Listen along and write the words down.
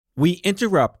We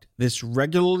interrupt this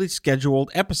regularly scheduled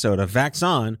episode of Vax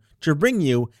On to bring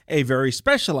you a very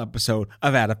special episode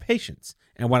of Out of Patience.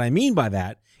 And what I mean by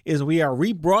that is we are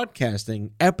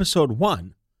rebroadcasting episode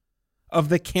 1 of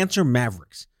The Cancer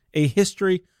Mavericks, a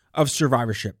history of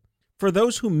survivorship. For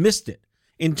those who missed it,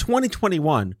 in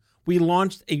 2021, we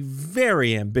launched a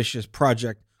very ambitious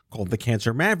project called The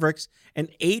Cancer Mavericks, an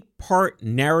 8-part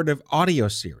narrative audio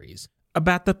series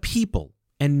about the people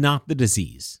and not the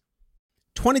disease.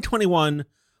 2021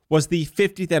 was the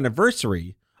 50th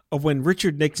anniversary of when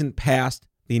Richard Nixon passed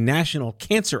the National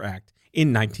Cancer Act in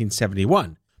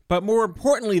 1971. But more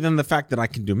importantly than the fact that I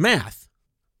can do math,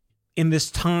 in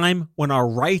this time when our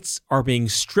rights are being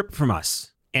stripped from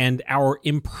us and our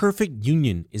imperfect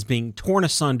union is being torn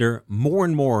asunder more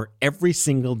and more every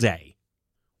single day,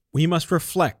 we must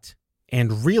reflect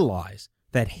and realize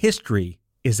that history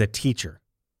is a teacher.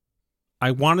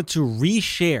 I wanted to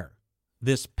reshare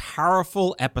this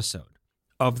powerful episode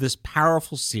of this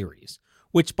powerful series,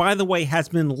 which, by the way, has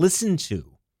been listened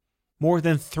to more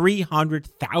than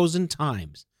 300,000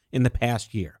 times in the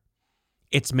past year.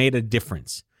 It's made a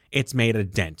difference. It's made a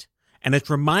dent. And it's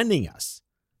reminding us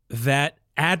that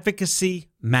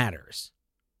advocacy matters.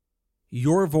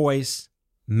 Your voice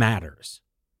matters.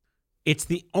 It's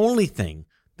the only thing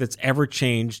that's ever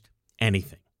changed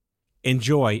anything.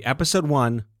 Enjoy episode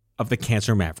 1 of The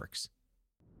Cancer Mavericks.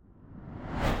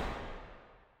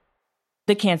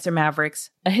 The Cancer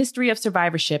Mavericks, a history of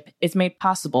survivorship, is made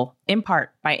possible, in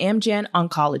part, by Amgen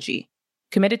Oncology,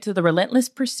 committed to the relentless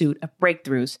pursuit of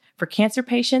breakthroughs for cancer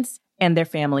patients and their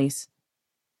families.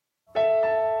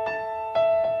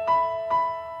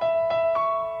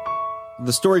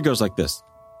 The story goes like this.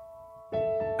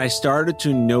 I started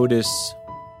to notice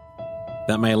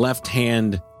that my left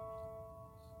hand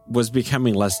was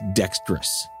becoming less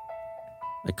dexterous.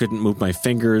 I couldn't move my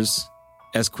fingers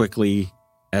as quickly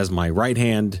as my right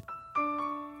hand.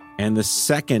 And the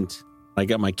second I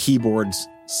got my keyboards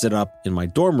set up in my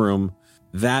dorm room,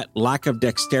 that lack of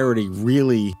dexterity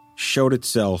really showed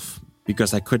itself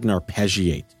because I couldn't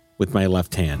arpeggiate with my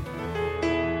left hand.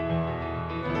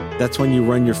 That's when you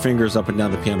run your fingers up and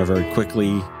down the piano very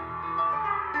quickly.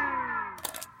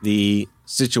 The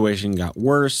situation got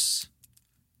worse,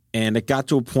 and it got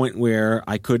to a point where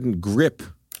I couldn't grip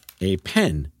a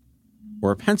pen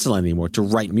or a pencil anymore to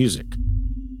write music.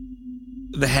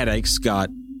 The headaches got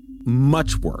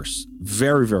much worse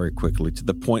very, very quickly to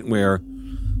the point where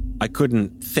I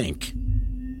couldn't think.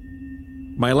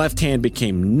 My left hand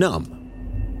became numb.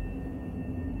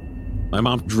 My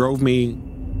mom drove me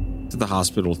to the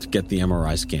hospital to get the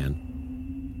MRI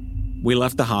scan. We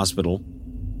left the hospital,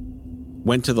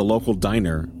 went to the local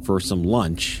diner for some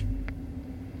lunch,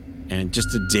 and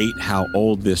just to date how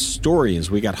old this story is,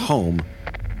 we got home.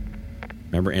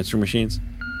 Remember answering machines?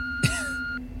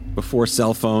 Before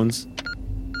cell phones,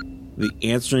 the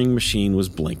answering machine was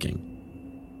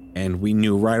blinking, and we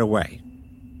knew right away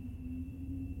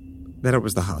that it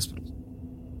was the hospital.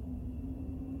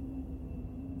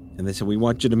 And they said, we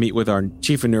want you to meet with our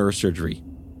chief of neurosurgery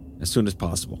as soon as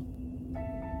possible.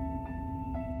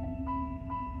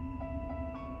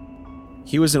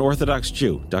 He was an Orthodox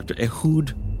Jew, Dr.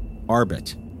 Ehud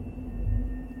Arbet.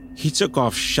 He took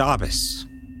off Shabbos.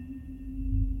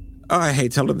 Oh, I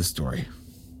hate telling the story.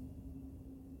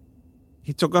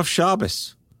 He took off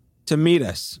Shabbos to meet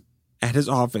us at his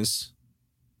office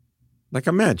like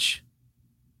a mensch.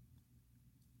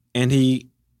 And he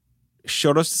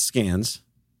showed us the scans.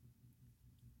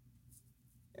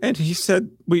 And he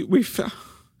said, we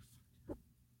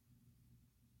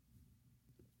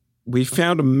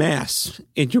found a mass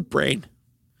in your brain.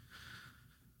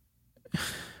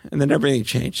 And then everything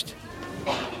changed.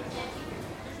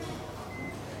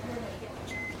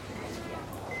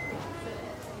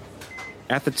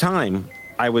 At the time,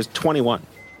 I was 21.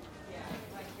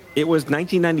 It was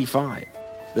 1995,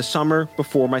 the summer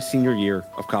before my senior year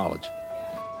of college.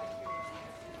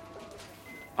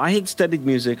 I had studied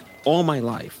music all my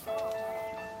life.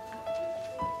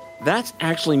 That's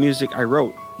actually music I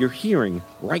wrote you're hearing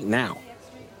right now.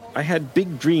 I had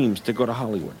big dreams to go to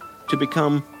Hollywood, to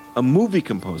become a movie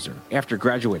composer after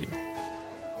graduating.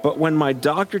 But when my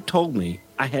doctor told me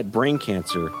I had brain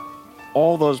cancer,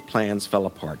 all those plans fell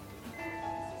apart.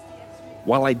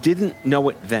 While I didn't know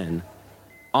it then,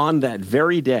 on that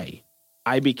very day,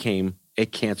 I became a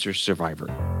cancer survivor.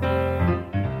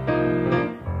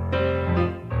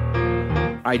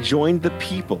 I joined the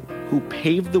people who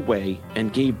paved the way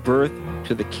and gave birth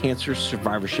to the cancer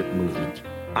survivorship movement.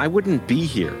 I wouldn't be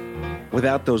here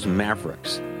without those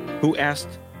Mavericks who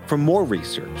asked for more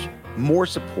research, more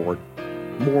support,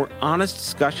 more honest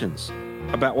discussions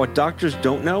about what doctors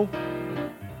don't know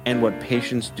and what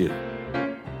patients do.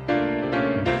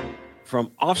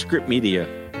 From Offscript Media,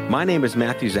 my name is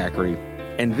Matthew Zachary,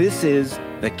 and this is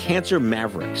The Cancer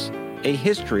Mavericks, a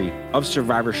history of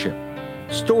survivorship.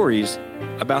 Stories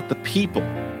about the people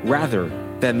rather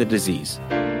than the disease.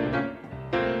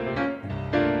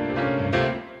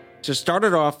 To start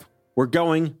it off, we're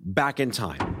going back in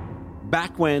time.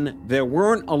 Back when there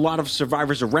weren't a lot of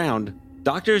survivors around,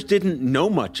 doctors didn't know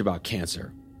much about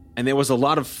cancer, and there was a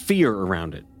lot of fear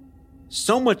around it.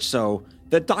 So much so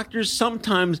that doctors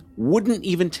sometimes wouldn't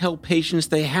even tell patients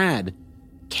they had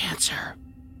cancer.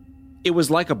 It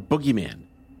was like a boogeyman.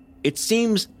 It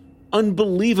seems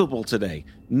unbelievable today,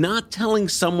 not telling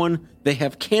someone they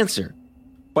have cancer.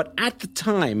 But at the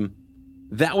time,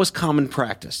 that was common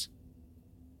practice.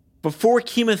 Before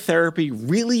chemotherapy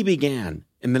really began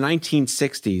in the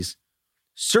 1960s,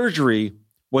 surgery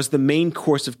was the main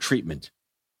course of treatment,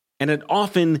 and it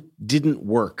often didn't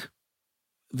work.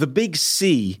 The big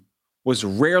C was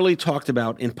rarely talked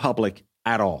about in public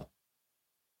at all.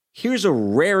 Here's a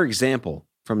rare example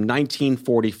from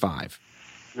 1945.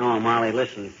 No, Molly,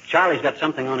 listen. Charlie's got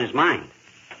something on his mind.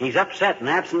 He's upset and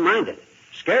absent-minded,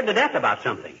 scared to death about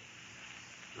something.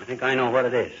 I think I know what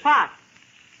it is. What?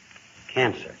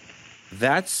 Cancer.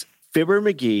 That's Fibber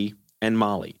McGee and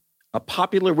Molly, a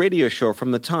popular radio show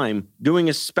from the time doing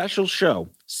a special show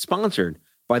sponsored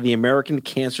by the American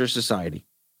Cancer Society.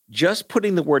 Just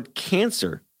putting the word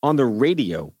cancer on the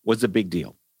radio was a big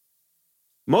deal.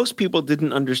 Most people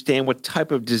didn't understand what type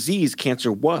of disease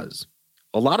cancer was.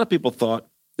 A lot of people thought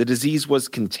the disease was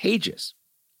contagious.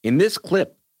 In this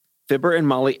clip, Fibber and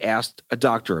Molly asked a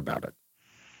doctor about it.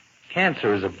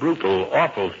 Cancer is a brutal,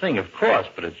 awful thing, of course,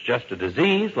 but it's just a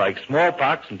disease like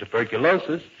smallpox and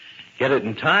tuberculosis. Get it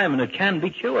in time and it can be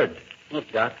cured. Look,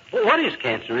 Doc, what is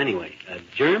cancer anyway? A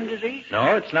germ disease?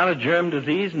 No, it's not a germ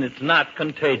disease and it's not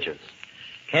contagious.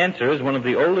 Cancer is one of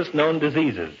the oldest known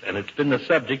diseases, and it's been the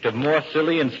subject of more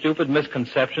silly and stupid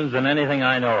misconceptions than anything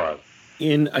I know of.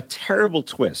 In a terrible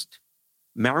twist,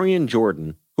 Marion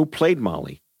Jordan, who played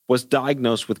Molly, was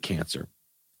diagnosed with cancer.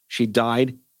 She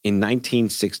died in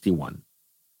 1961.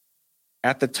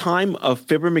 At the time of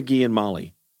Fibber McGee and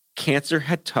Molly, cancer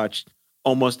had touched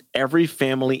almost every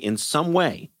family in some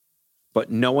way, but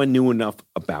no one knew enough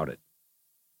about it.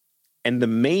 And the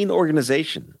main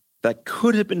organization that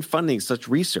could have been funding such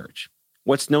research,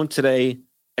 what's known today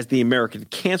as the American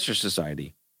Cancer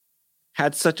Society,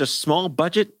 had such a small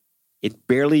budget, it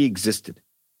barely existed.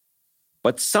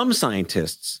 But some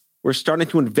scientists were starting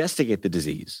to investigate the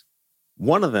disease.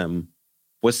 One of them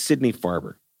was Sidney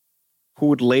Farber, who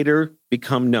would later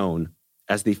become known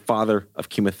as the father of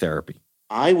chemotherapy.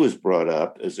 I was brought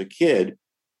up as a kid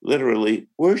literally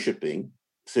worshiping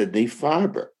Sidney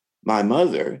Farber. My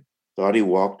mother thought he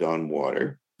walked on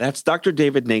water. That's Dr.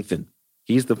 David Nathan.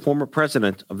 He's the former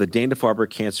president of the Dana-Farber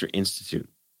Cancer Institute.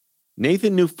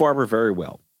 Nathan knew Farber very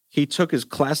well. He took his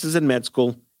classes in med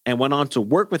school and went on to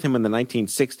work with him in the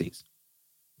 1960s.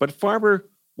 But Farber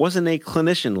wasn't a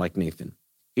clinician like Nathan.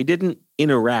 He didn't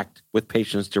interact with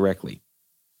patients directly.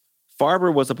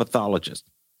 Farber was a pathologist,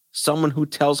 someone who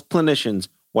tells clinicians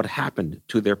what happened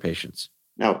to their patients.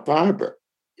 Now, Farber,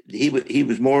 he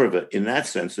was more of in that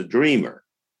sense, a dreamer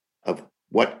of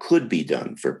what could be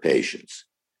done for patients.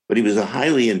 But he was a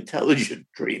highly intelligent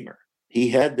dreamer. He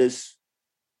had this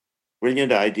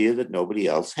brilliant idea that nobody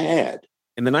else had.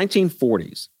 In the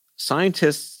 1940s,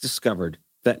 scientists discovered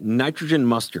that nitrogen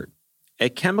mustard, a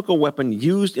chemical weapon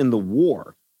used in the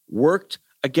war, worked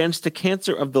against a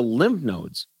cancer of the lymph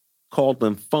nodes called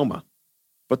lymphoma.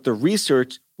 But the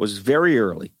research was very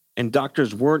early, and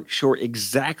doctors weren't sure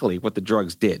exactly what the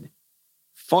drugs did.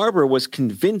 Farber was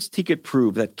convinced he could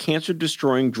prove that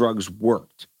cancer-destroying drugs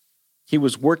worked. He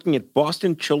was working at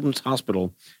Boston Children's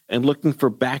Hospital and looking for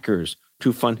backers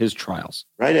to fund his trials.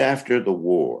 Right after the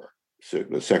war,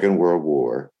 the Second World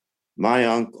War, my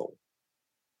uncle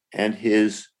and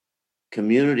his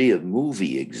community of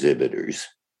movie exhibitors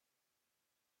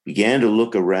began to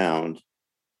look around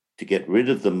to get rid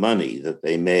of the money that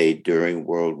they made during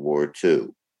World War II.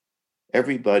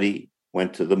 Everybody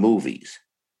went to the movies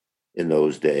in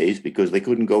those days because they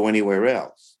couldn't go anywhere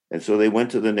else. And so they went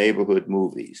to the neighborhood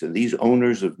movies. And these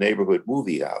owners of neighborhood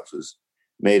movie houses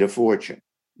made a fortune.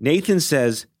 Nathan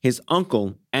says his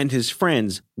uncle and his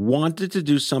friends wanted to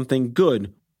do something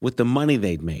good with the money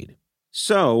they'd made.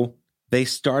 So they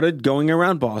started going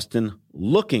around Boston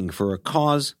looking for a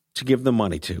cause to give the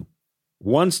money to.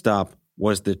 One stop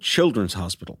was the Children's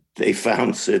Hospital. They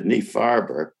found Sidney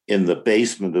Farber in the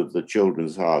basement of the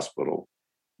Children's Hospital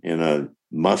in a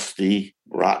musty,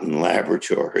 rotten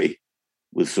laboratory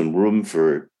with some room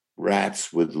for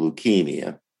rats with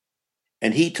leukemia.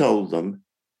 And he told them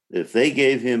that if they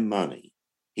gave him money,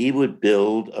 he would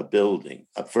build a building,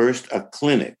 first a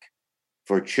clinic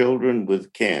for children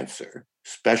with cancer,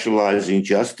 specializing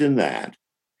just in that,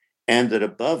 and that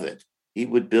above it, he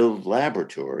would build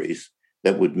laboratories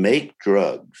that would make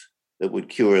drugs that would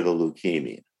cure the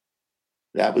leukemia.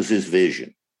 That was his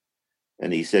vision.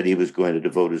 And he said he was going to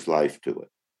devote his life to it.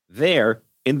 There,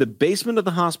 in the basement of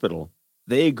the hospital,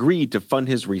 they agreed to fund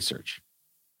his research.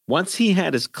 Once he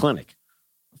had his clinic,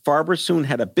 Farber soon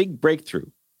had a big breakthrough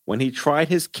when he tried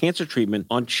his cancer treatment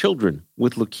on children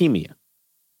with leukemia.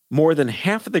 More than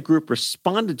half of the group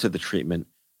responded to the treatment,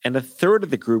 and a third of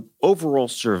the group overall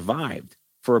survived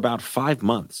for about 5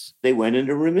 months. They went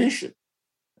into remission.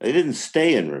 They didn't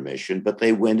stay in remission, but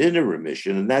they went into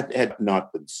remission, and that had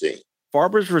not been seen.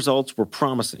 Farber's results were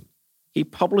promising. He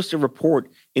published a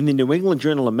report in the New England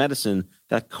Journal of Medicine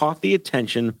that caught the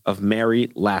attention of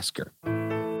Mary Lasker.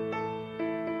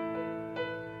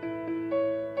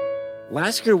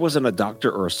 Lasker wasn't a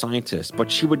doctor or a scientist, but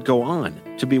she would go on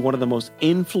to be one of the most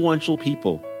influential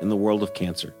people in the world of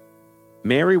cancer.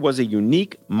 Mary was a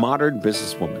unique modern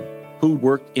businesswoman who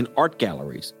worked in art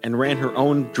galleries and ran her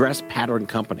own dress pattern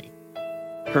company.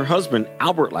 Her husband,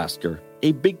 Albert Lasker,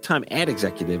 a big-time ad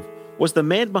executive, was the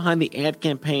man behind the ad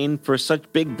campaign for such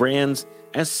big brands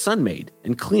as Sunmaid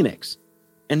and Kleenex.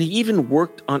 And he even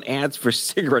worked on ads for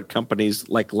cigarette companies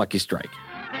like Lucky Strike.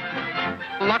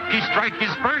 Lucky Strike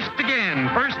is first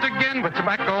again with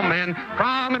tobacco men.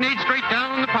 Promenade straight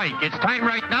down the pike. It's time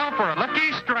right now for a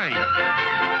Lucky Strike.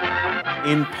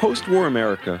 In post-war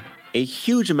America, a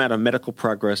huge amount of medical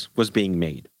progress was being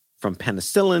made, from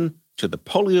penicillin to the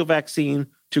polio vaccine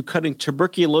to cutting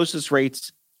tuberculosis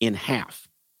rates in half.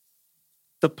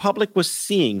 The public was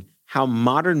seeing how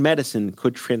modern medicine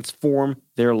could transform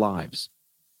their lives.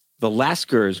 The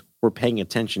Laskers were paying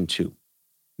attention too.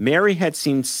 Mary had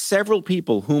seen several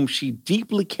people whom she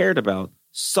deeply cared about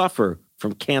suffer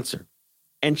from cancer,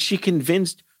 and she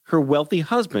convinced her wealthy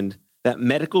husband that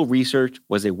medical research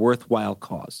was a worthwhile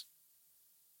cause.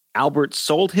 Albert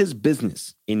sold his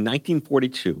business in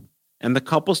 1942, and the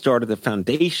couple started a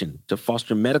foundation to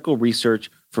foster medical research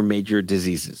for major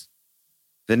diseases.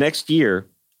 The next year,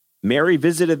 Mary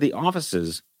visited the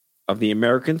offices of the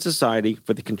American Society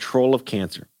for the Control of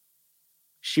Cancer.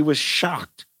 She was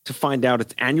shocked to find out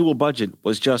its annual budget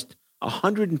was just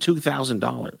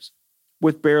 $102,000,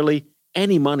 with barely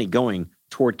any money going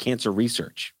toward cancer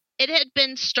research. It had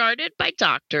been started by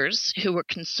doctors who were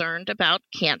concerned about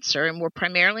cancer and were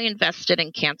primarily invested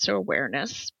in cancer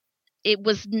awareness. It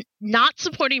was not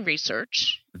supporting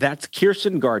research. That's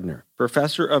Kirsten Gardner,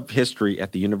 professor of history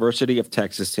at the University of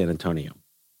Texas, San Antonio.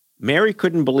 Mary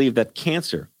couldn't believe that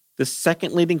cancer, the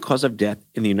second leading cause of death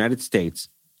in the United States,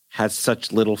 has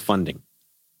such little funding.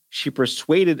 She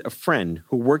persuaded a friend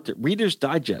who worked at Reader's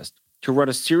Digest to write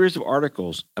a series of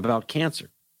articles about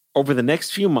cancer. Over the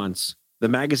next few months, the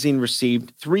magazine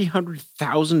received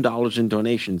 $300,000 in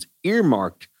donations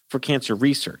earmarked for cancer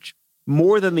research,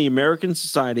 more than the American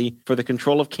Society for the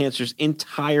Control of Cancer's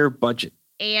entire budget.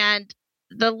 And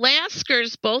the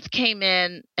Laskers both came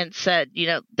in and said,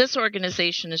 this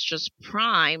organization is just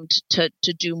primed to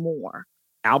do more.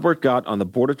 Albert got on the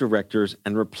board of directors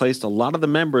and replaced a lot of the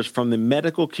members from the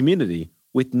medical community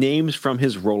with names from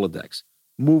his Rolodex: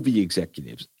 movie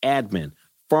executives, ad men,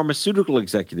 pharmaceutical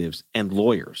executives, and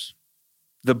lawyers.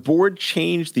 The board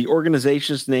changed the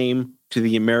organization's name to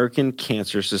the American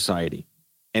Cancer Society,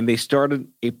 and they started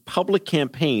a public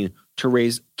campaign to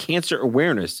raise cancer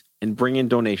awareness and bring in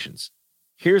donations.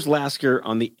 Here's Lasker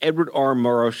on the Edward R.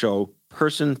 Murrow Show,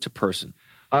 Person to Person.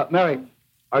 Mary,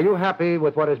 are you happy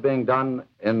with what is being done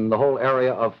in the whole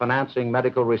area of financing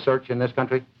medical research in this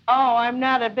country? Oh, I'm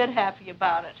not a bit happy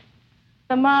about it.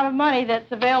 The amount of money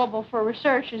that's available for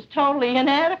research is totally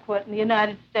inadequate in the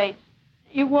United States.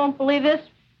 You won't believe this.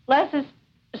 Less is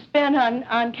spent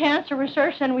on cancer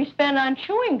research than we spend on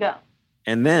chewing gum.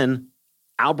 And then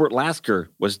Albert Lasker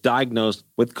was diagnosed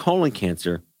with colon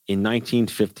cancer in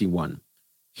 1951.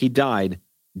 He died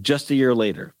just a year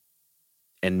later.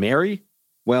 And Mary?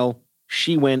 Well,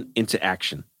 she went into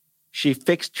action. She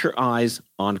fixed her eyes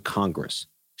on Congress.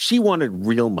 She wanted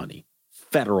real money,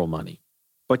 federal money.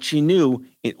 But she knew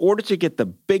in order to get the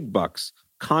big bucks,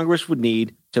 Congress would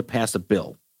need to pass a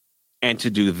bill. And to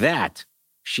do that,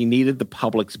 she needed the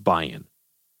public's buy-in.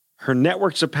 Her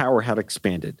networks of power had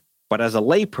expanded, but as a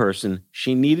layperson,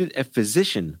 she needed a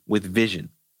physician with vision,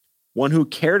 one who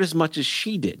cared as much as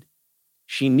she did.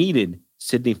 She needed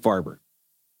Sidney Farber.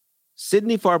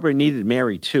 Sidney Farber needed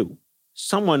Mary too,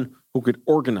 someone who could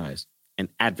organize and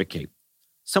advocate,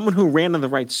 someone who ran in the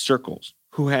right circles,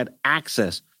 who had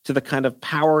access to the kind of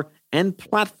power and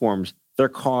platforms their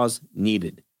cause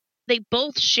needed. They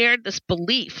both shared this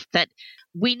belief that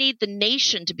we need the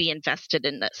nation to be invested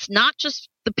in this, not just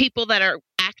the people that are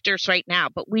actors right now,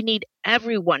 but we need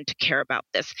everyone to care about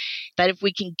this. That if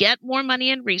we can get more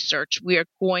money in research, we are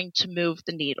going to move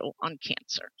the needle on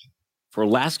cancer. For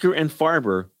Lasker and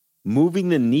Farber, moving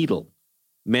the needle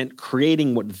meant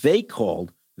creating what they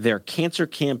called their cancer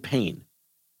campaign.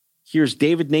 Here's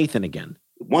David Nathan again.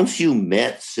 Once you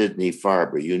met Sidney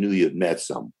Farber, you knew you'd met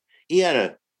someone. He had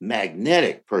a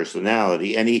magnetic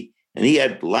personality, and he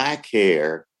had black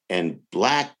hair and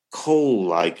black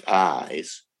coal-like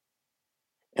eyes.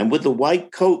 And with the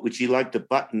white coat, which he liked to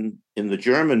button in the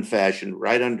German fashion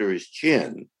right under his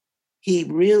chin, he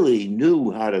really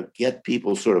knew how to get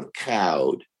people sort of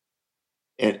cowed.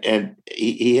 And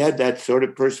he had that sort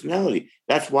of personality.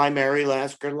 That's why Mary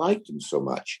Lasker liked him so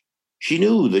much. She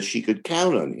knew that she could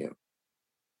count on him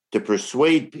to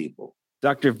persuade people.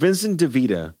 Dr. Vincent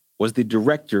DeVita was the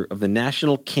director of the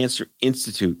National Cancer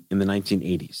Institute in the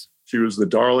 1980s. She was the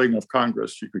darling of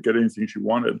Congress. She could get anything she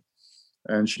wanted.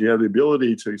 And she had the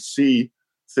ability to see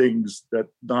things that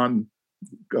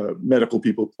non-medical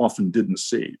people often didn't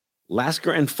see.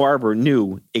 Lasker and Farber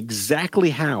knew exactly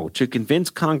how to convince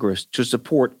Congress to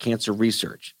support cancer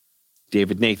research.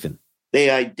 David Nathan. They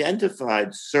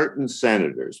identified certain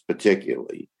senators,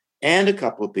 particularly, and a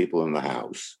couple of people in the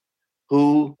House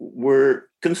who were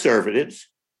conservatives,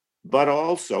 but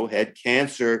also had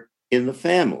cancer in the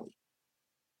family.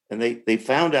 And they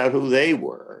found out who they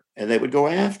were, and they would go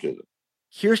after them.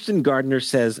 Kirsten Gardner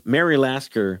says Mary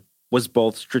Lasker was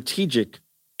both strategic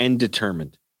and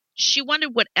determined. She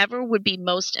wanted whatever would be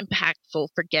most impactful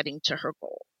for getting to her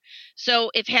goal.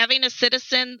 So if having a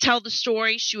citizen tell the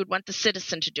story, she would want the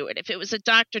citizen to do it. If it was a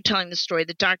doctor telling the story,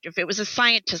 the doctor. If it was a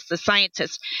scientist, the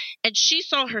scientist. And she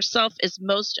saw herself as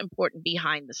most important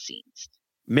behind the scenes.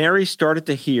 Mary started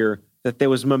to hear that there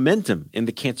was momentum in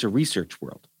the cancer research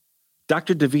world.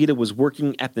 Dr. DeVita was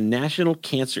working at the National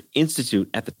Cancer Institute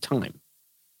at the time.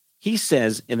 He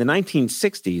says in the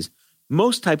 1960s,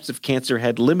 most types of cancer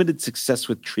had limited success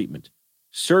with treatment.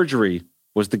 Surgery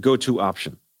was the go-to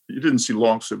option. You didn't see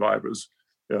long survivors.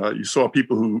 You saw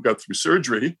people who got through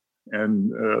surgery,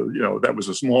 and that was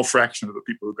a small fraction of the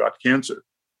people who got cancer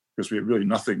because we had really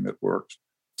nothing that worked.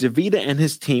 DeVita and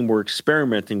his team were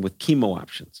experimenting with chemo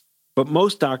options, but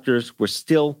most doctors were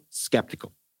still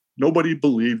skeptical. Nobody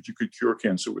believed you could cure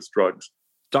cancer with drugs.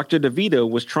 Dr. DeVita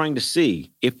was trying to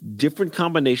see if different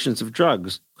combinations of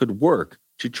drugs could work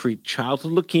to treat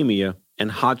childhood leukemia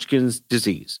and Hodgkin's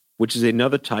disease, which is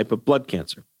another type of blood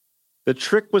cancer. The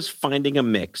trick was finding a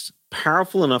mix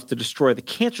powerful enough to destroy the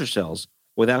cancer cells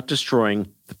without destroying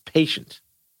the patient.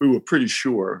 We were pretty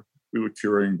sure we were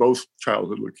curing both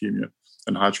childhood leukemia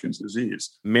and Hodgkin's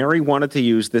disease. Mary wanted to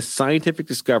use this scientific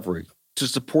discovery to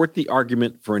support the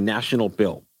argument for a national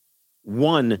bill,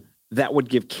 one that would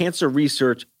give cancer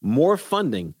research more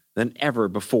funding than ever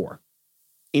before.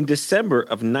 In December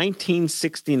of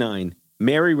 1969,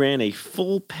 Mary ran a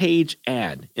full-page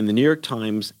ad in the New York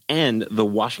Times and the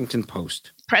Washington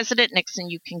Post. President Nixon,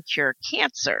 you can cure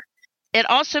cancer. It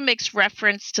also makes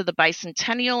reference to the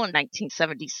bicentennial in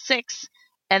 1976,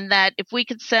 and that if we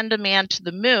could send a man to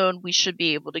the moon, we should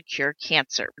be able to cure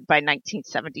cancer by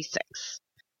 1976.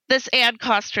 This ad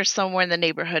cost her somewhere in the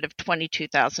neighborhood of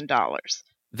 $22,000.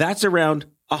 That's around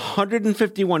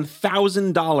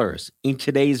 $151,000 in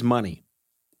today's money.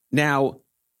 Now,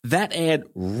 that ad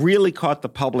really caught the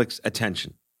public's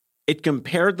attention. It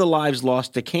compared the lives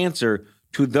lost to cancer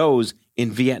to those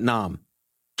in Vietnam,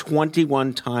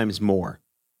 21 times more.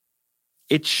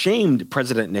 It shamed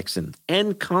President Nixon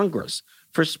and Congress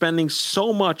for spending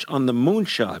so much on the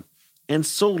moonshot and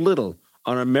so little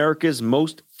on America's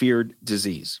most feared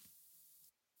disease.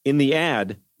 In the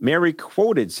ad, Mary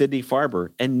quoted Sidney Farber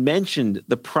and mentioned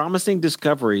the promising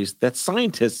discoveries that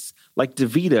scientists like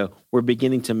DeVita were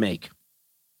beginning to make.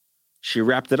 She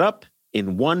wrapped it up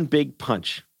in one big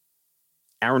punch.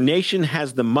 Our nation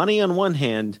has the money on one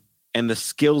hand and the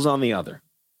skills on the other.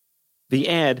 The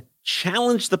ad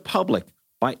challenged the public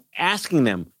by asking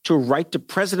them to write to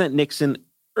President Nixon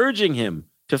urging him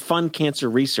to fund cancer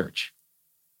research.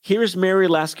 Here's Mary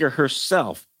Lasker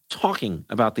herself talking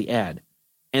about the ad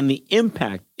and the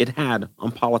impact it had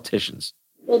on politicians.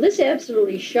 Well, this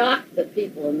absolutely shocked the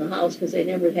people in the House because they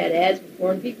never had ads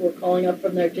before, and people were calling up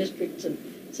from their districts and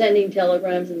sending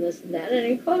telegrams and this and that, and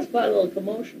it caused quite a little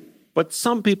commotion. But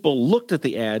some people looked at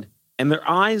the ad and their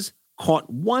eyes caught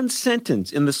one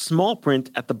sentence in the small print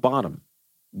at the bottom.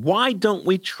 Why don't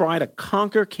we try to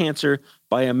conquer cancer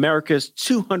by America's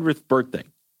 200th birthday?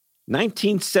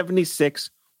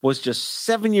 1976 was just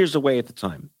 7 years away at the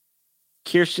time.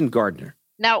 Kirsten Gardner.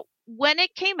 Now, when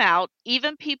it came out,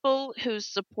 even people who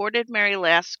supported Mary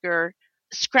Lasker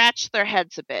scratched their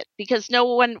heads a bit because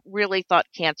no one really thought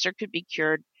cancer could be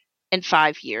cured in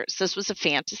 5 years. This was a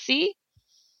fantasy.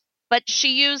 But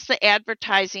she used the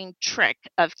advertising trick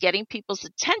of getting people's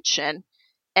attention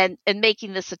and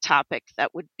making this a topic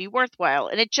that would be worthwhile.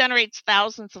 And it generates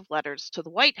thousands of letters to the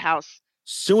White House.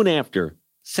 Soon after,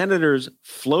 senators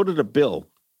floated a bill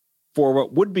for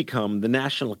what would become the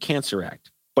National Cancer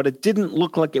Act, but it didn't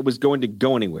look like it was going to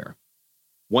go anywhere.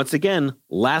 Once again,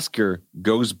 Lasker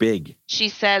goes big. She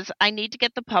says, I need to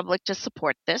get the public to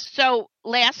support this. So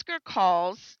Lasker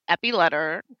calls Eppie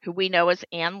Letter, who we know as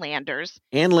Ann Landers.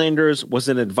 Ann Landers was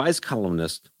an advice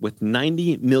columnist with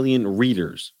 90 million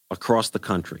readers across the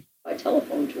country. I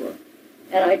telephoned to her,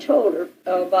 and I told her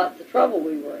about the trouble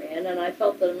we were in, and I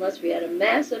felt that unless we had a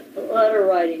massive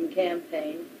letter-writing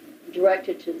campaign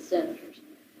directed to the senators,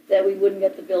 that we wouldn't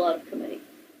get the bill out of committee.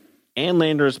 Ann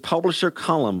Landers published her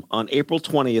column on April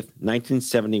 20th,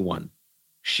 1971.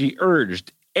 She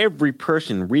urged every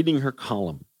person reading her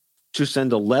column to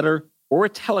send a letter or a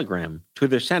telegram to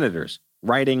their senators,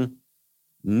 writing,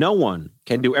 "No one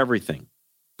can do everything,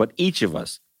 but each of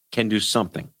us can do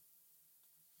something."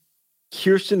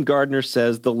 Kirsten Gardner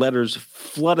says the letters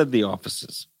flooded the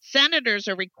offices. Senators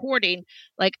are recording,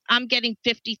 like, I'm getting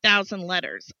 50,000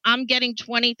 letters. I'm getting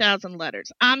 20,000 letters.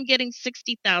 I'm getting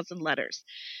 60,000 letters.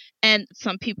 And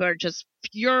some people are just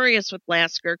furious with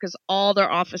Lasker because all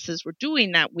their offices were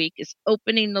doing that week is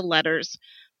opening the letters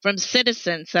from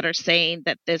citizens that are saying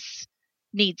that this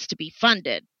needs to be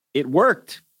funded. It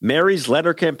worked. Mary's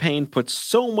letter campaign put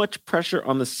so much pressure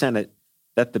on the Senate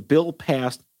that the bill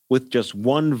passed with just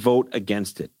one vote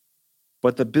against it.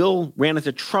 But the bill ran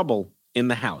into trouble in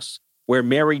the House, where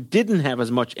Mary didn't have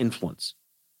as much influence.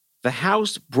 The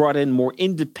House brought in more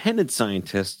independent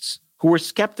scientists who were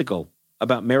skeptical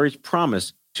about Mary's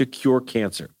promise to cure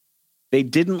cancer. They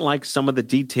didn't like some of the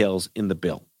details in the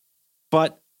bill.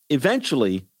 But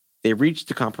eventually, they reached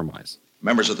a compromise.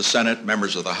 Members of the Senate,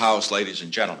 members of the House, ladies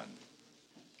and gentlemen,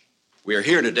 we are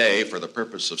here today for the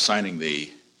purpose of signing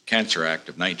the Cancer Act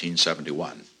of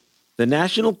 1971. The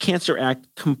National Cancer Act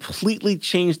completely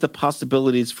changed the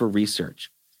possibilities for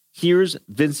research. Here's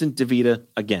Vincent DeVita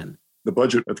again. The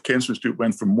budget of the Cancer Institute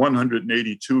went from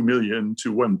 $182 million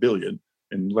to $1 billion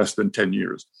in less than 10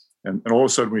 years. And all of a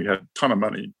sudden, we had a ton of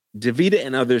money. DeVita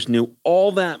and others knew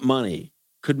all that money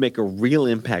could make a real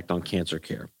impact on cancer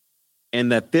care,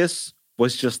 and that this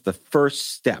was just the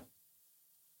first step.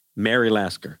 Mary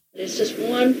Lasker. It's just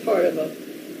one part of a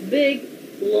big,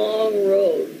 long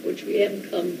road, which we haven't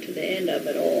come to the end of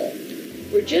at all.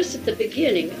 We're just at the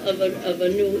beginning of a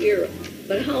new era.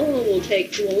 But how long it will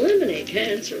take to eliminate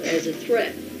cancer as a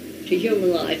threat to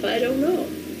human life, I don't know.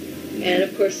 And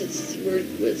of course,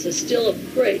 it's still a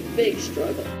great, big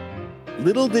struggle.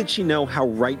 Little did she know how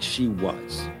right she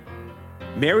was.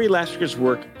 Mary Lasker's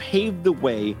work paved the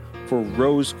way for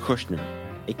Rose Kushner,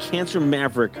 a cancer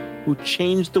maverick who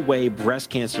changed the way breast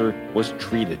cancer was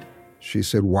treated. She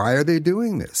said, why are they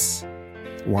doing this?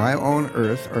 Why on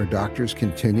earth are doctors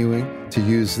continuing to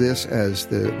use this as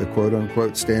the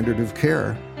quote-unquote standard of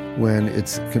care when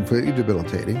it's completely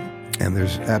debilitating and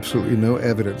there's absolutely no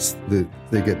evidence that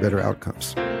they get better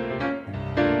outcomes?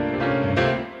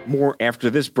 More after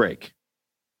this break.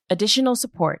 Additional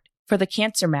support for the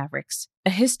Cancer Mavericks, a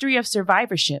history of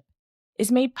survivorship,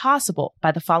 is made possible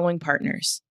by the following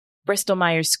partners: Bristol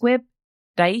Myers Squibb,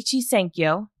 Daiichi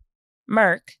Sankyo,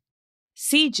 Merck,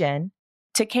 Seagen,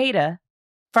 Takeda,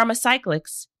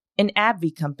 Pharmacyclics, an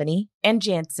AbbVie company, and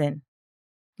Janssen.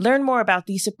 Learn more about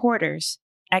these supporters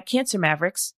at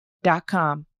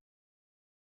cancermavericks.com.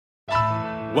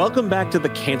 Welcome back to the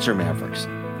Cancer Mavericks.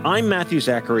 I'm Matthew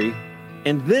Zachary,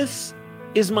 and this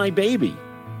is my baby,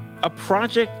 a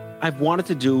project I've wanted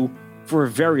to do for a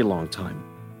very long time.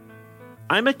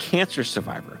 I'm a cancer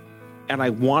survivor, and I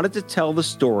wanted to tell the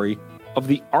story of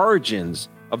the origins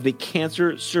of the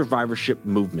cancer survivorship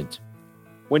movement.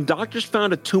 When doctors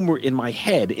found a tumor in my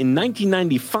head in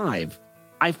 1995,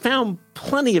 I found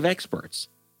plenty of experts.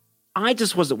 I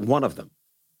just wasn't one of them.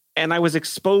 And I was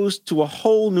exposed to a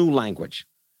whole new language.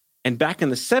 And back in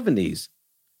the 70s,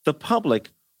 the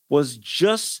public was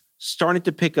just starting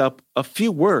to pick up a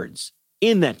few words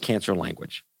in that cancer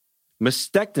language.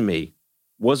 Mastectomy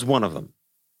was one of them.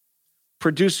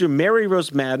 Producer Mary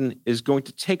Rose Madden is going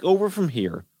to take over from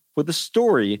here with a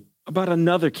story about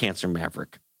another cancer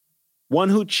maverick, one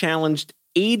who challenged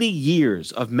 80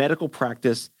 years of medical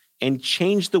practice and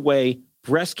changed the way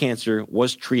breast cancer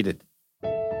was treated.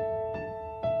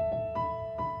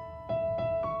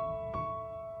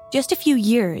 Just a few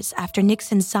years after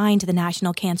Nixon signed the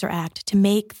National Cancer Act to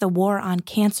make the war on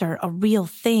cancer a real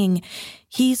thing,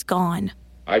 he's gone.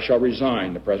 I shall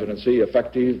resign the presidency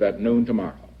effective at noon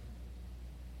tomorrow.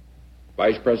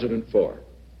 Vice President Ford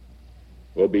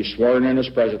will be sworn in as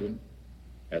president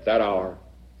at that hour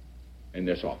in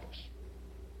this office.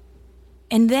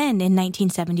 And then in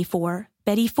 1974,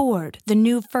 Betty Ford, the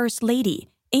new First Lady,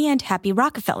 and Happy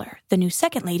Rockefeller, the new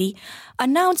Second Lady,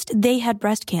 announced they had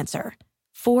breast cancer.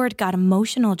 Ford got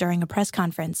emotional during a press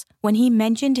conference when he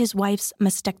mentioned his wife's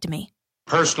mastectomy.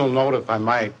 Personal note, if I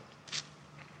might.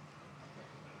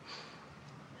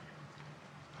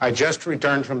 I just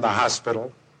returned from the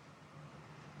hospital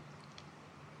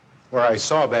where I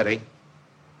saw Betty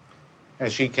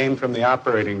as she came from the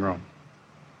operating room.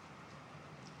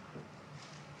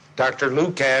 Dr.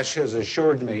 Lukash has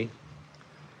assured me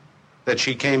that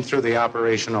she came through the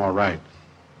operation all right.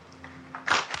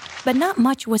 But not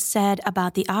much was said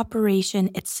about the operation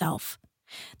itself.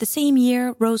 The same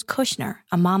year, Rose Kushner,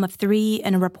 a mom of 3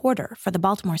 and a reporter for the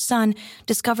Baltimore Sun,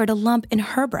 discovered a lump in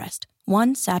her breast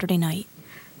one Saturday night.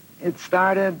 It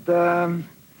started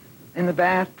in the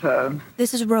bathtub.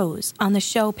 This is Rose on the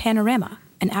show Panorama,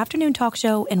 an afternoon talk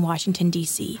show in Washington,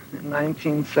 D.C. In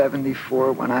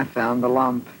 1974, when I found the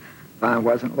lump, I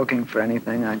wasn't looking for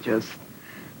anything. I just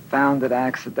found it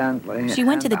accidentally. She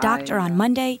went to the doctor on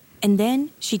Monday, and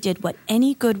then she did what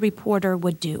any good reporter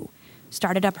would do.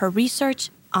 Started up her research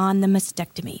on the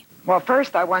mastectomy. Well,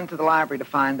 first I went to the library to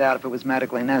find out if it was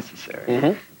medically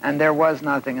necessary. And there was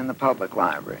nothing in the public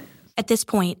library. At this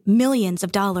point, millions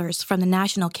of dollars from the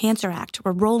National Cancer Act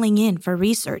were rolling in for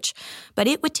research, but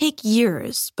it would take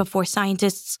years before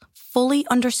scientists fully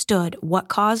understood what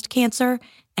caused cancer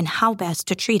and how best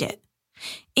to treat it.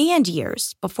 And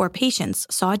years before patients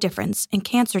saw a difference in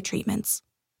cancer treatments.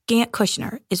 Gant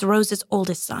Kushner is Rose's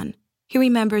oldest son. He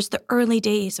remembers the early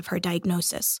days of her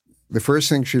diagnosis. The first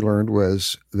thing she learned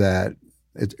was that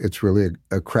it's really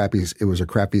it was a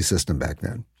crappy system back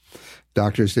then.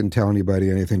 Doctors didn't tell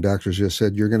anybody anything. Doctors just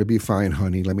said, "You're going to be fine,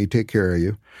 honey. Let me take care of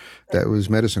you." That was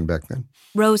medicine back then.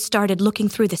 Rose started looking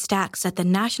through the stacks at the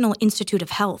National Institute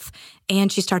of Health,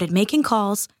 and she started making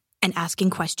calls and asking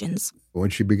questions. When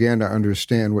she began to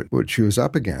understand what she was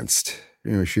up against,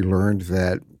 she learned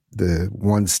that the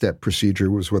one-step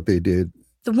procedure was what they did.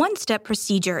 The one-step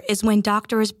procedure is when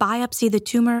doctors biopsy the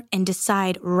tumor and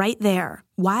decide right there,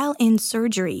 while in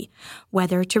surgery,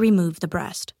 whether to remove the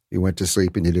breast. You went to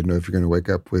sleep and you didn't know if you're going to wake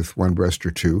up with one breast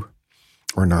or two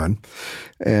or none.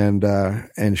 And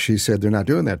she said, "They're not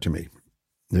doing that to me.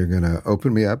 They're going to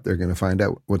open me up. They're going to find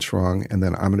out what's wrong. And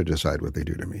then I'm going to decide what they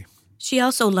do to me." She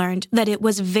also learned that it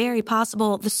was very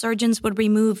possible the surgeons would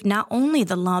remove not only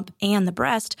the lump and the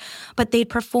breast, but they'd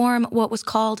perform what was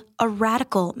called a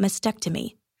radical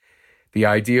mastectomy. The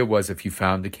idea was if you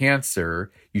found the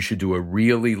cancer, you should do a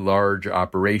really large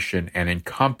operation and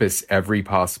encompass every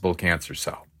possible cancer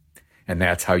cell. And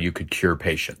that's how you could cure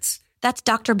patients. That's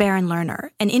Dr. Baron Lerner,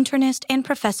 an internist and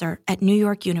professor at New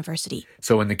York University.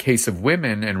 So in the case of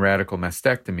women and radical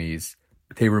mastectomies,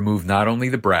 they remove not only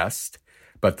the breast,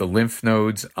 but the lymph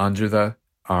nodes under the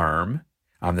arm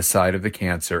on the side of the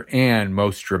cancer, and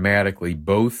most dramatically,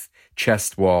 both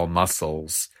chest wall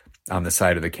muscles on the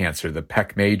side of the cancer, the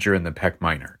pec major and the pec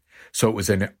minor. So it was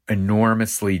an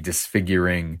enormously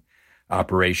disfiguring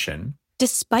operation.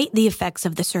 Despite the effects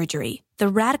of the surgery, the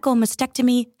radical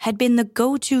mastectomy had been the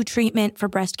go-to treatment for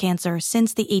breast cancer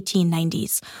since the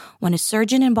 1890s, when a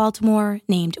surgeon in Baltimore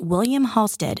named William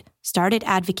Halsted started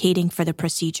advocating for the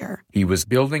procedure. He was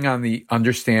building on the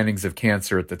understandings of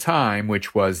cancer at the time,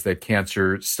 which was that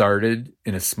cancer started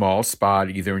in a small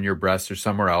spot, either in your breast or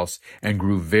somewhere else, and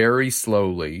grew very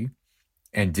slowly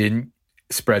and didn't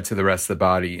spread to the rest of the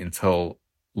body until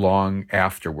long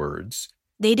afterwards.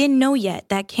 They didn't know yet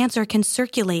that cancer can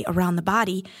circulate around the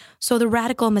body, so the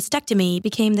radical mastectomy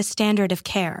became the standard of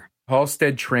care.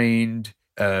 Halsted trained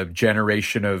a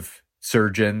generation of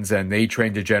surgeons, and they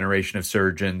trained a generation of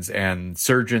surgeons, and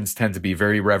surgeons tend to be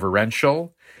very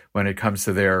reverential when it comes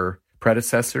to their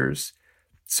predecessors.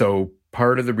 So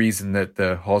part of the reason that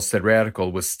the Halsted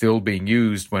radical was still being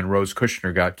used when Rose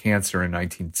Kushner got cancer in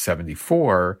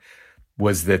 1974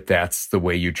 was that that's the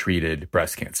way you treated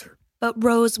breast cancer. But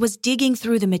Rose was digging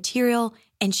through the material,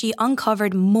 and she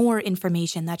uncovered more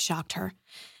information that shocked her.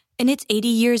 In its 80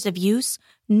 years of use,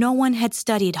 no one had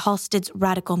studied Halsted's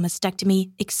radical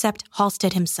mastectomy except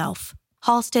Halsted himself.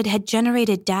 Halsted had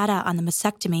generated data on the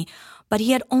mastectomy, but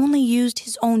he had only used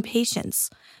his own patients.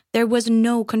 There was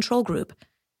no control group.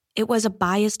 It was a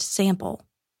biased sample.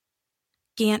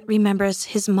 Gant remembers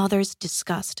his mother's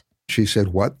disgust. She said,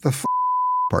 "What the f***?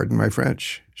 Pardon my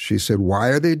French." She said, "Why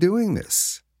are they doing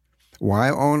this?"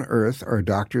 Why on earth are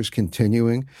doctors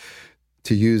continuing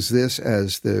to use this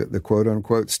as the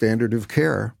quote-unquote standard of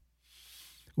care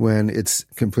when it's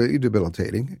completely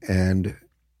debilitating and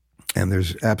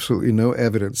there's absolutely no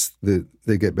evidence that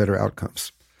they get better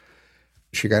outcomes?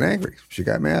 She got angry. She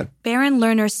got mad. Baron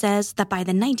Lerner says that by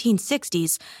the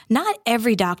 1960s, not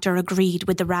every doctor agreed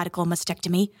with the radical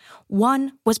mastectomy.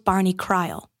 One was Barney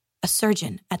Kreil, a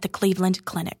surgeon at the Cleveland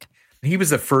Clinic. He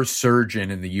was the first surgeon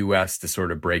in the U.S. to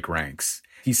sort of break ranks.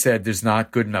 He said, there's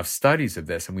not good enough studies of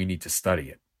this, and we need to study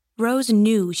it. Rose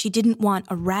knew she didn't want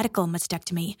a radical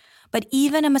mastectomy, but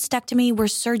even a mastectomy where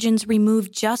surgeons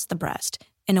removed just the breast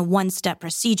in a one-step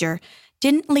procedure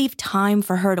didn't leave time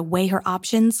for her to weigh her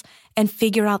options and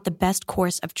figure out the best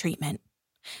course of treatment.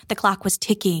 The clock was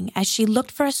ticking as she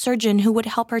looked for a surgeon who would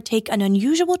help her take an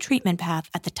unusual treatment path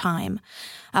at the time,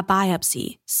 a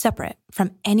biopsy separate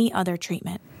from any other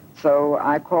treatment. So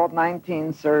I called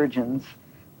 19 surgeons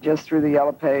just through the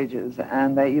yellow pages,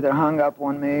 and they either hung up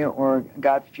on me or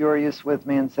got furious with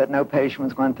me and said no patient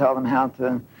was going to tell them how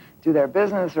to do their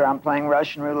business, or I'm playing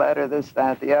Russian roulette, or this,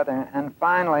 that, the other. And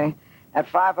finally, at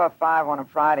 5:05 on a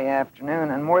Friday afternoon,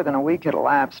 and more than a week had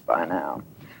elapsed by now,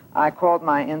 I called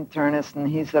my internist, and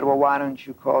he said, well, why don't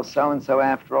you call so-and-so?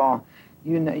 After all,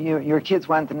 your kids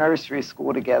went to nursery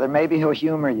school together. Maybe he'll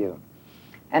humor you.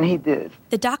 And he did.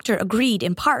 The doctor agreed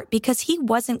in part because he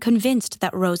wasn't convinced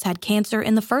that Rose had cancer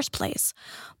in the first place.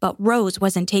 But Rose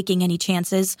wasn't taking any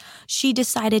chances. She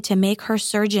decided to make her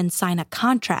surgeon sign a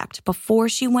contract before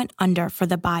she went under for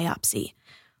the biopsy.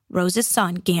 Rose's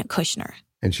son, Gant Kushner.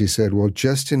 And she said, well,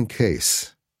 just in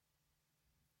case,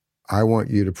 I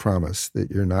want you to promise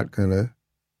that you're not going to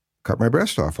cut my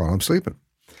breast off while I'm sleeping.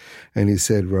 And he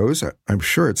said, Rose, I'm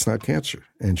sure it's not cancer.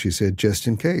 And she said, just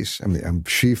in case. I mean,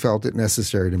 she felt it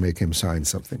necessary to make him sign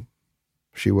something.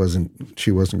 She wasn't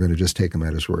going to just take him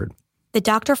at his word. The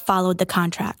doctor followed the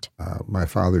contract. My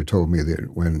father told me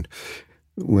that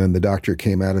when the doctor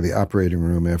came out of the operating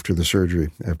room after the surgery,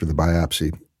 after the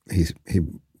biopsy, he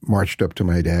marched up to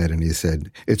my dad and he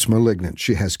said, it's malignant.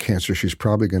 She has cancer. She's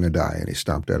probably going to die. And he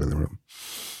stomped out of the room.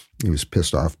 He was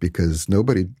pissed off because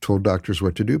nobody told doctors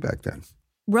what to do back then.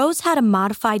 Rose had a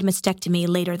modified mastectomy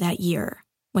later that year.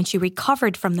 When she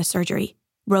recovered from the surgery,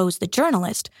 Rose, the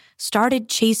journalist, started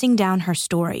chasing down her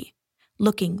story,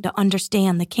 looking to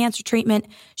understand the cancer treatment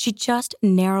she just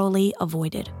narrowly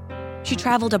avoided. She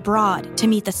traveled abroad to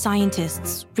meet the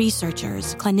scientists,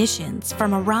 researchers, clinicians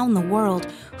from around the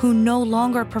world who no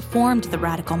longer performed the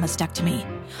radical mastectomy.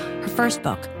 Her first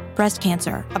book, Breast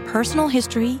Cancer, A Personal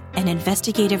History and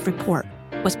Investigative Report,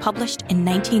 was published in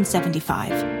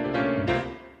 1975.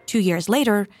 2 years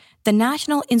later, the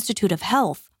National Institute of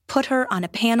Health put her on a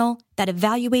panel that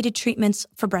evaluated treatments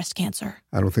for breast cancer.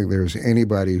 I don't think there was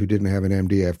anybody who didn't have an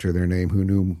MD after their name who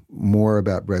knew more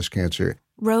about breast cancer.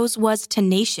 Rose was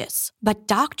tenacious, but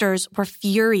doctors were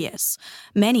furious.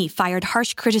 Many fired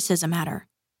harsh criticism at her.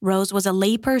 Rose was a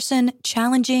layperson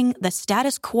challenging the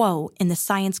status quo in the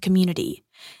science community.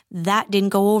 That didn't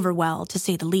go over well, to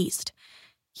say the least.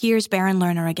 Here's Baron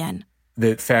Lerner again.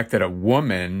 The fact that a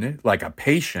woman, like a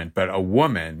patient, but a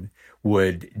woman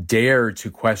would dare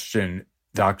to question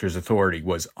doctors' authority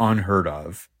was unheard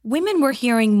of. Women were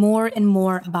hearing more and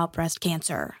more about breast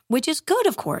cancer, which is good,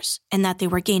 of course, in that they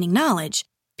were gaining knowledge.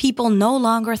 People no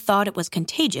longer thought it was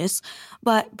contagious,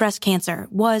 but breast cancer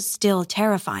was still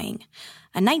terrifying.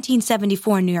 A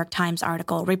 1974 New York Times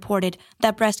article reported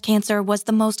that breast cancer was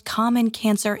the most common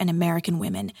cancer in American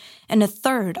women, and a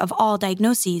third of all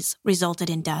diagnoses resulted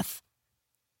in death.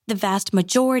 The vast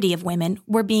majority of women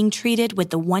were being treated with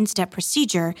the one-step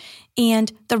procedure and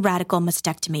the radical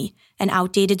mastectomy, an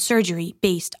outdated surgery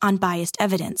based on biased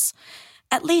evidence.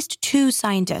 At least 2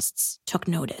 scientists took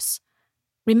notice.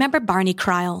 Remember Barney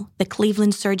Kreil, the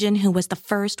Cleveland surgeon who was the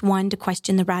first one to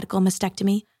question the radical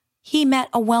mastectomy? He met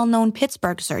a well-known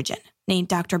Pittsburgh surgeon named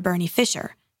Dr. Bernie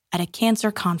Fisher at a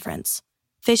cancer conference.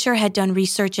 Fisher had done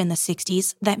research in the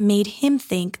 60s that made him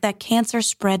think that cancer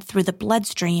spread through the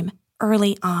bloodstream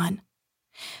early on.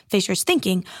 Fisher's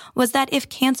thinking was that if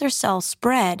cancer cells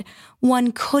spread,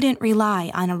 one couldn't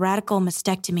rely on a radical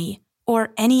mastectomy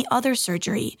or any other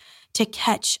surgery to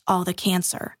catch all the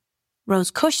cancer.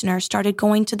 Rose Kushner started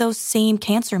going to those same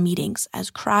cancer meetings as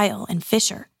Kreil and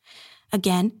Fisher.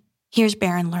 Again, here's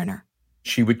Baron Lerner.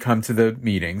 She would come to the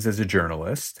meetings as a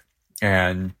journalist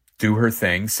and do her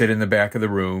thing, sit in the back of the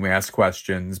room, ask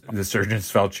questions. The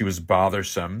surgeons felt she was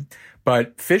bothersome.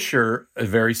 But Fisher, a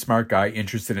very smart guy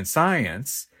interested in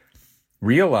science,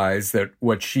 realized that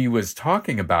what she was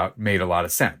talking about made a lot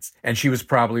of sense. And she was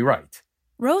probably right.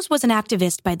 Rose was an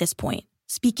activist by this point,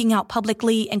 speaking out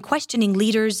publicly and questioning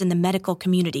leaders in the medical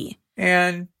community.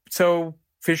 And So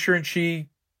Fisher and she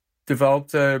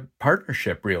developed a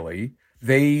partnership, really.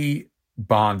 They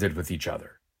bonded with each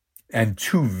other, and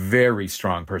two very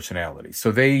strong personalities.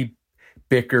 So they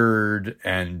bickered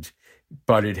and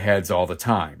butted heads all the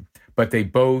time, but they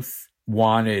both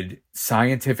wanted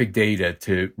scientific data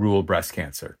to rule breast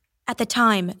cancer. At the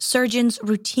time, surgeons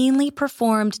routinely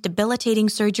performed debilitating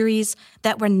surgeries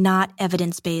that were not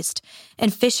evidence-based,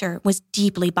 and Fisher was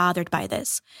deeply bothered by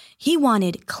this. He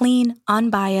wanted clean,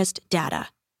 unbiased data.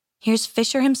 Here's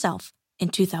Fisher himself in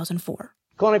 2004.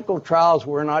 Clinical trials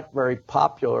were not very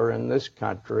popular in this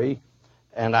country,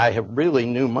 and I really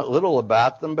knew little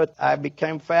about them, but I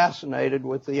became fascinated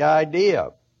with the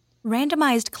idea.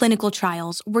 Randomized clinical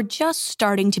trials were just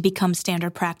starting to become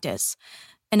standard practice.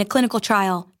 In a clinical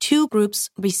trial, two groups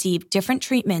receive different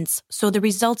treatments so the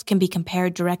results can be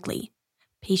compared directly.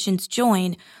 Patients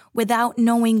join without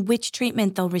knowing which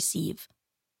treatment they'll receive.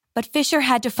 But Fisher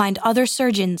had to find other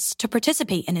surgeons to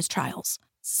participate in his trials.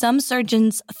 Some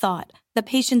surgeons thought the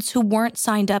patients who weren't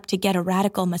signed up to get a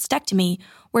radical mastectomy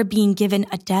were being given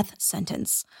a death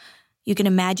sentence. You can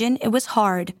imagine it was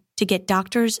hard to get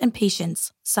doctors and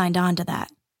patients signed on to that.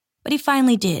 But he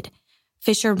finally did.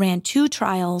 Fisher ran 2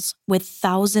 trials with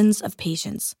thousands of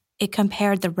patients. It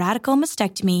compared the radical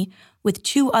mastectomy with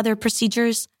 2 other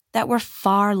procedures that were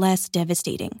far less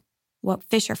devastating. What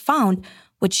Fisher found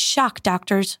would shock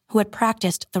doctors who had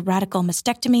practiced the radical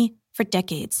mastectomy for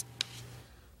decades.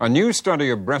 A new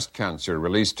study of breast cancer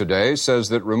released today says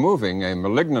that removing a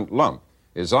malignant lump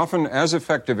is often as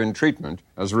effective in treatment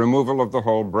as removal of the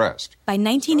whole breast. By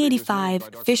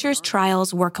 1985, Fisher's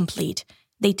trials were complete.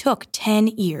 They took 10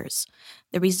 years.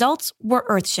 The results were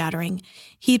earth-shattering.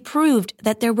 He proved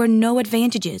that there were no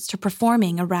advantages to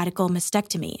performing a radical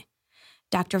mastectomy.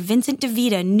 Dr. Vincent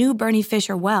DeVita knew Bernie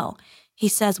Fisher well. He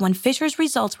says when Fisher's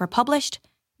results were published,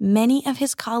 many of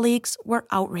his colleagues were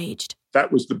outraged.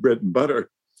 That was the bread and butter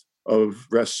of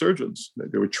breast surgeons.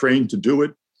 They were trained to do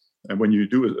it. And when you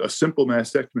do a simple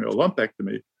mastectomy or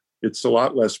lumpectomy, it's a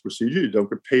lot less procedure. You don't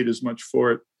get paid as much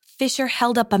for it. Fisher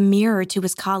held up a mirror to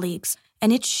his colleagues,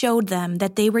 and it showed them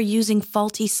that they were using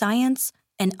faulty science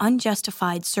and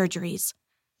unjustified surgeries.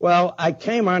 Well, I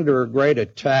came under a great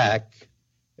attack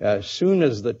as soon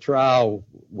as the trial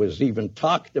was even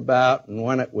talked about, and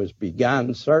when it was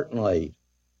begun, certainly.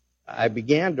 I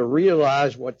began to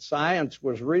realize what science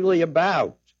was really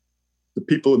about. The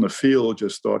people in the field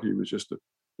just thought he was just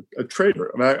a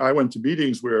traitor. And I went to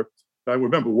meetings where, I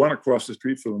remember one across the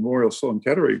street from Memorial Sloan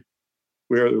Kettering,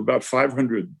 where there were about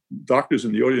 500 doctors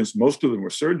in the audience. Most of them were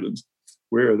surgeons,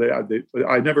 where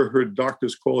I never heard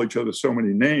doctors call each other so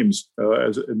many names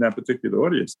as in that particular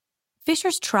audience.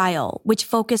 Fisher's trial, which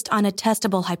focused on a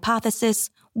testable hypothesis,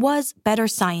 was better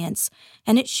science,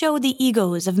 and it showed the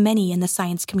egos of many in the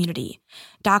science community.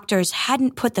 Doctors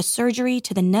hadn't put the surgery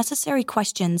to the necessary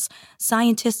questions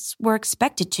scientists were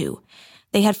expected to.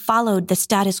 They had followed the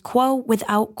status quo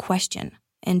without question,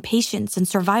 and patients and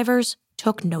survivors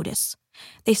took notice.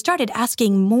 They started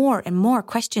asking more and more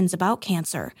questions about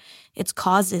cancer, its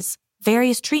causes,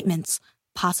 various treatments,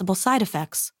 possible side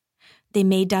effects. They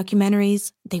made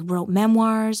documentaries, they wrote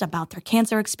memoirs about their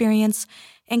cancer experience,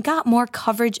 and got more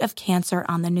coverage of cancer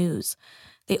on the news.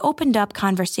 They opened up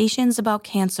conversations about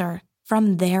cancer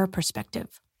from their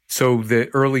perspective. So the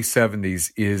early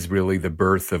 70s is really the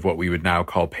birth of what we would now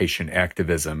call patient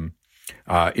activism.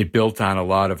 It built on a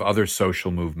lot of other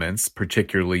social movements,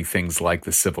 particularly things like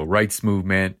the civil rights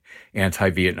movement,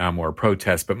 anti-Vietnam War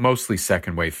protests, but mostly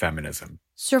second-wave feminism.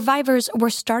 Survivors were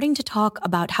starting to talk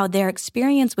about how their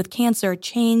experience with cancer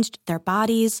changed their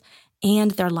bodies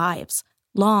and their lives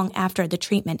long after the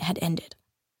treatment had ended.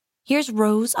 Here's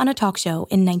Rose on a talk show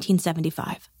in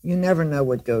 1975. You never know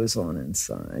what goes on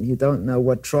inside. You don't know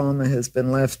what trauma has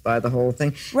been left by the whole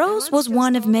thing. Rose was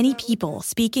one of many people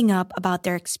speaking up about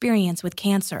their experience with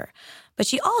cancer, but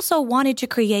she also wanted to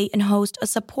create and host a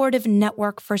supportive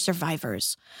network for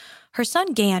survivors. Her son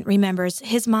Gant remembers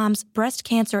his mom's breast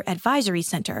cancer advisory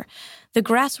center, the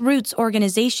grassroots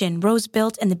organization Rose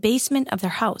built in the basement of their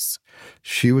house.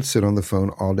 She would sit on the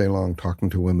phone all day long talking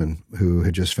to women who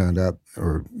had just found out,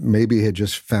 or maybe had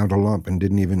just found a lump and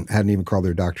hadn't even called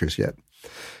their doctors yet,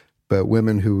 but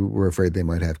women who were afraid they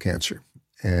might have cancer.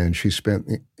 And she spent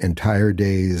entire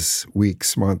days,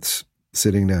 weeks, months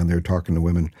sitting down there talking to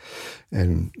women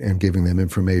and giving them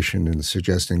information and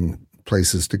suggesting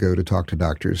places to go to talk to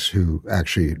doctors who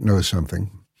actually know something.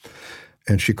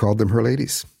 And she called them her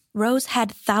ladies. Rose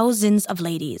had thousands of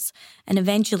ladies, and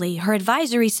eventually her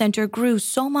advisory center grew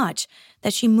so much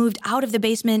that she moved out of the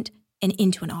basement and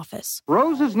into an office.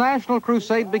 Rose's national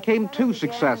crusade became too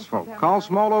successful. Calls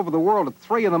from all over the world at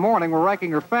 3 in the morning were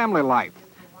wrecking her family life.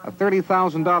 A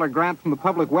 $30,000 grant from the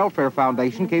Public Welfare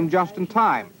Foundation came just in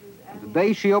time. And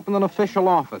today she opened an official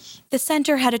office. The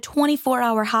center had a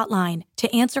 24-hour hotline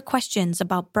to answer questions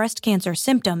about breast cancer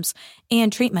symptoms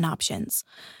and treatment options.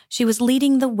 She was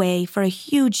leading the way for a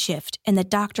huge shift in the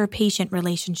doctor-patient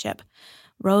relationship.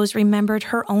 Rose remembered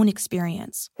her own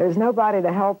experience. There's nobody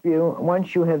to help you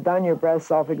once you have done your breast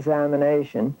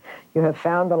self-examination. You have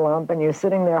found the lump and you're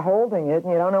sitting there holding it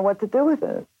and you don't know what to do with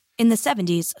it. In the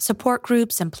 70s, support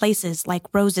groups and places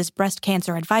like Rose's Breast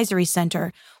Cancer Advisory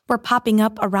Center were popping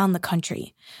up around the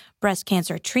country. Breast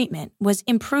cancer treatment was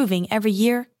improving every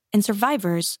year, and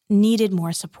survivors needed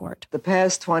more support. The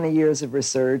past 20 years of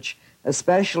research,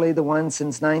 especially the one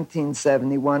since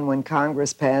 1971 when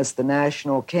Congress passed the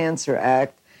National Cancer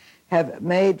Act, have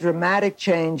made dramatic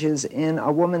changes in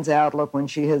a woman's outlook when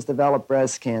she has developed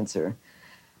breast cancer.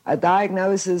 A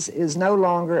diagnosis is no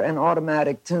longer an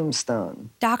automatic tombstone.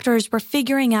 Doctors were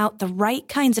figuring out the right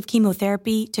kinds of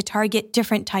chemotherapy to target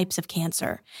different types of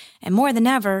cancer. And more than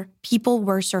ever, people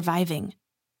were surviving.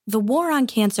 The war on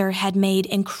cancer had made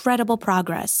incredible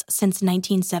progress since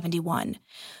 1971.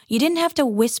 You didn't have to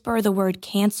whisper the word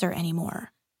cancer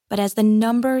anymore. But as the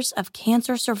numbers of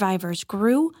cancer survivors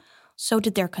grew, so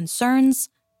did their concerns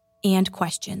and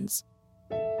questions.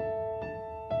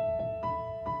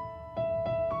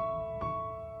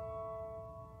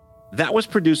 That was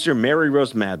producer Mary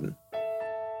Rose Madden.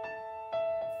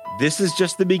 This is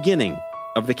just the beginning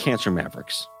of the Cancer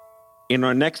Mavericks. In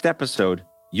our next episode,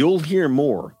 you'll hear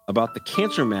more about the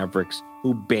Cancer Mavericks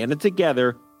who banded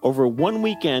together over one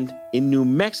weekend in New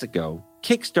Mexico,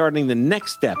 kickstarting the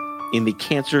next step in the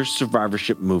cancer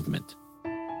survivorship movement.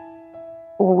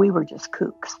 Well, we were just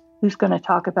kooks. Who's going to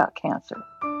talk about cancer?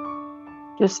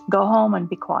 Just go home and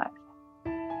be quiet.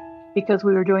 Because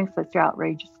we were doing such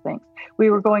outrageous things. We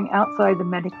were going outside the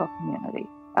medical community,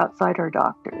 outside our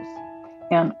doctors,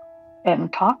 and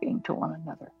talking to one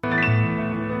another.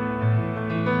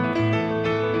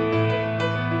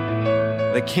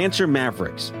 The Cancer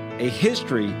Mavericks, a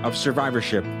history of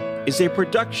survivorship, is a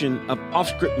production of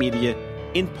Offscript Media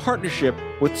in partnership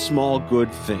with Small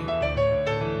Good Thing.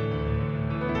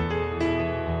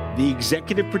 The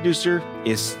executive producer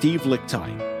is Steve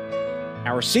Lichtai.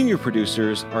 Our senior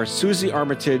producers are Susie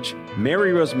Armitage,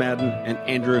 Mary Rose Madden, and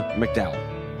Andrew McDowell.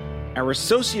 Our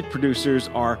associate producers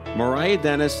are Mariah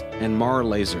Dennis and Mara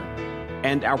Laser.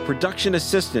 And our production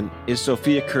assistant is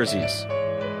Sophia Kurzius.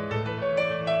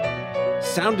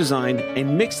 Sound design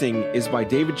and mixing is by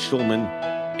David Schulman,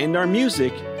 and our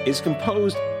music is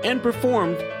composed and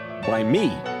performed by me,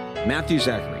 Matthew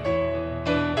Zachary.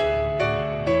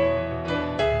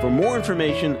 For more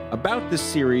information about this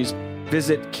series,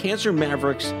 visit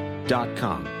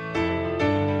cancermavericks.com.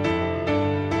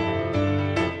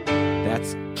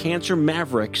 That's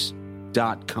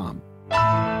cancermavericks.com.